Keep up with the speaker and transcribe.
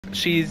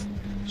she's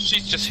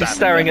just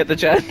staring at the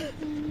gen.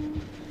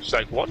 She's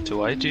like, what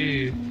do I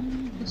do?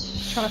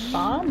 Is she trying to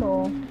farm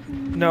or?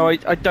 No, I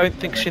don't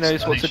think she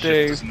knows what to She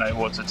do. doesn't know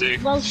what to do.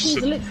 Well,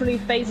 she's literally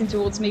phasing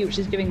towards me, which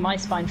is giving my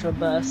spine to a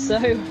burst. So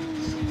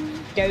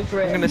go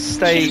for it. I'm gonna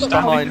stay She's got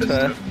behind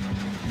the her.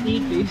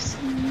 Speed boost.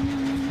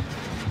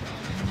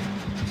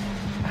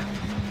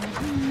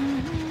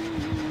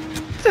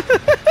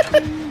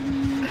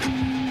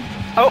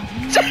 Oh!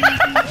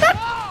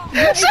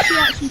 What is she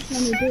actually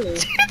trying to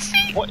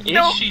do? What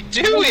is she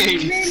doing?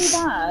 She's really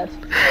bad.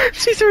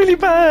 She's really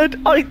bad.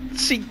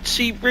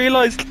 She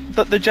realised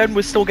that the gen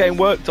was still getting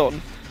worked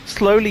on.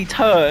 Slowly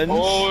turned.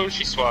 Oh,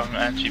 she swung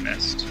and she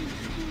missed.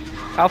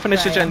 I'll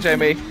finish the gen,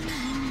 Jamie.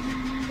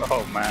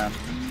 Oh man.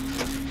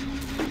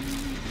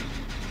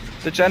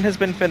 The gen has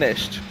been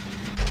finished.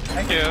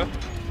 Thank you.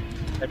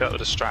 Maybe that will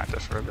distract her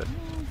for a bit.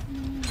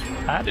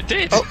 And it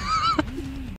did! Oh.